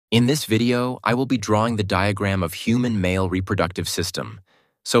In this video, I will be drawing the diagram of human male reproductive system,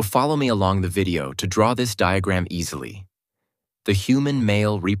 so follow me along the video to draw this diagram easily. The human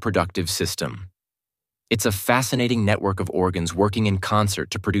male reproductive system. It's a fascinating network of organs working in concert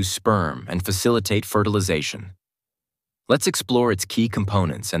to produce sperm and facilitate fertilization. Let's explore its key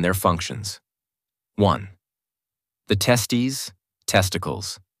components and their functions. 1. The testes,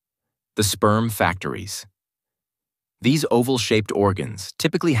 testicles. The sperm factories. These oval-shaped organs,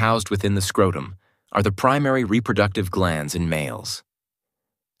 typically housed within the scrotum, are the primary reproductive glands in males.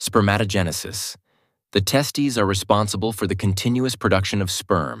 Spermatogenesis. The testes are responsible for the continuous production of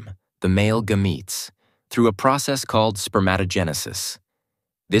sperm, the male gametes, through a process called spermatogenesis.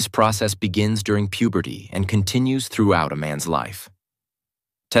 This process begins during puberty and continues throughout a man's life.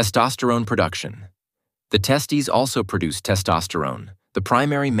 Testosterone production. The testes also produce testosterone, the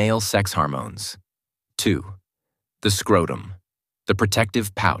primary male sex hormones. 2. The scrotum, the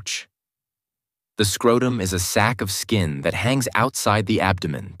protective pouch. The scrotum is a sac of skin that hangs outside the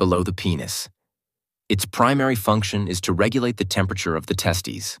abdomen below the penis. Its primary function is to regulate the temperature of the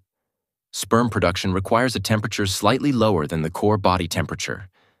testes. Sperm production requires a temperature slightly lower than the core body temperature,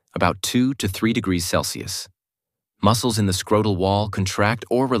 about 2 to 3 degrees Celsius. Muscles in the scrotal wall contract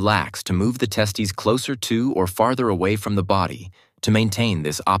or relax to move the testes closer to or farther away from the body to maintain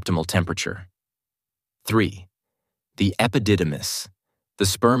this optimal temperature. 3. The epididymis, the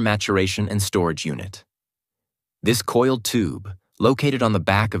sperm maturation and storage unit. This coiled tube, located on the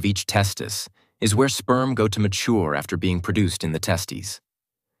back of each testis, is where sperm go to mature after being produced in the testes.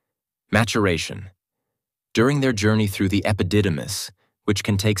 Maturation. During their journey through the epididymis, which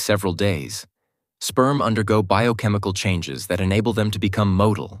can take several days, sperm undergo biochemical changes that enable them to become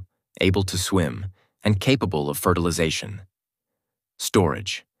motile, able to swim, and capable of fertilization.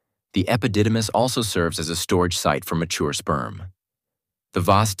 Storage. The epididymis also serves as a storage site for mature sperm. The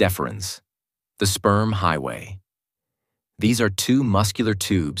vas deferens, the sperm highway. These are two muscular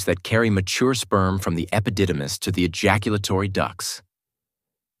tubes that carry mature sperm from the epididymis to the ejaculatory ducts.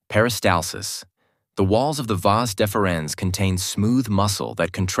 Peristalsis. The walls of the vas deferens contain smooth muscle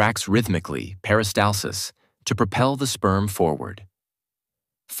that contracts rhythmically, peristalsis, to propel the sperm forward.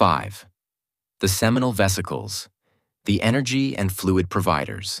 5. The seminal vesicles, the energy and fluid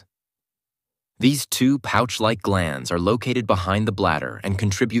providers. These two pouch-like glands are located behind the bladder and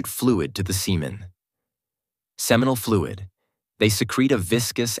contribute fluid to the semen. Seminal fluid. They secrete a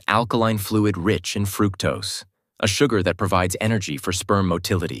viscous, alkaline fluid rich in fructose, a sugar that provides energy for sperm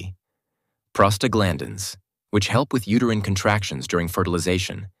motility. Prostaglandins, which help with uterine contractions during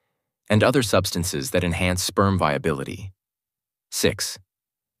fertilization, and other substances that enhance sperm viability. 6.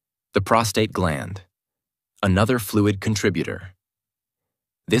 The prostate gland, another fluid contributor.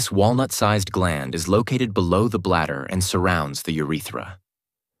 This walnut-sized gland is located below the bladder and surrounds the urethra.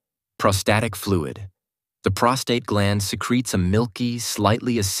 Prostatic fluid. The prostate gland secretes a milky,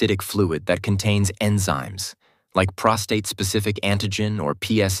 slightly acidic fluid that contains enzymes, like prostate-specific antigen or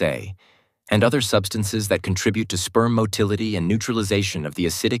PSA, and other substances that contribute to sperm motility and neutralization of the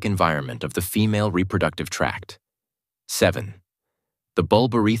acidic environment of the female reproductive tract. 7. The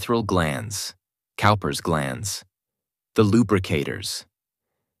bulbourethral glands, Cowper's glands. The lubricators.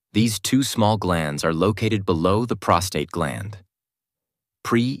 These two small glands are located below the prostate gland.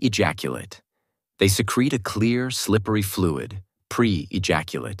 Pre-ejaculate. They secrete a clear, slippery fluid,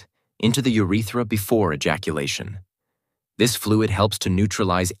 pre-ejaculate, into the urethra before ejaculation. This fluid helps to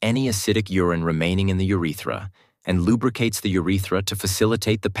neutralize any acidic urine remaining in the urethra and lubricates the urethra to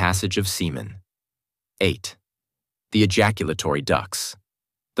facilitate the passage of semen. 8. The ejaculatory ducts,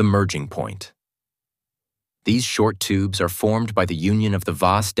 the merging point. These short tubes are formed by the union of the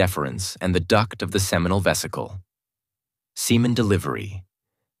vas deferens and the duct of the seminal vesicle. Semen delivery.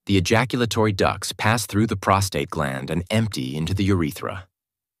 The ejaculatory ducts pass through the prostate gland and empty into the urethra.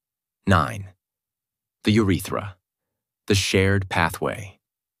 9. The urethra, the shared pathway.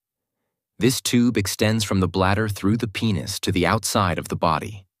 This tube extends from the bladder through the penis to the outside of the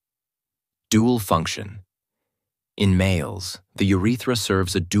body. Dual function. In males, the urethra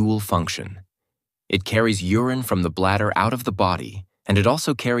serves a dual function. It carries urine from the bladder out of the body, and it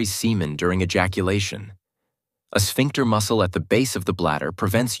also carries semen during ejaculation. A sphincter muscle at the base of the bladder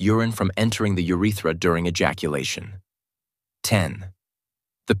prevents urine from entering the urethra during ejaculation. 10.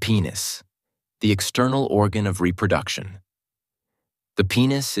 The penis, the external organ of reproduction. The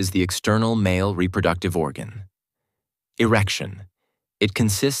penis is the external male reproductive organ. Erection. It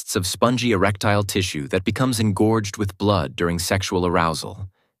consists of spongy erectile tissue that becomes engorged with blood during sexual arousal,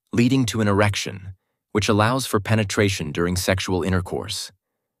 leading to an erection, which allows for penetration during sexual intercourse.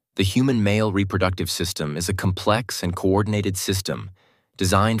 The human male reproductive system is a complex and coordinated system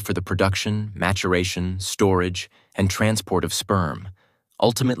designed for the production, maturation, storage, and transport of sperm,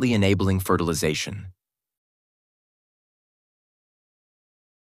 ultimately enabling fertilization.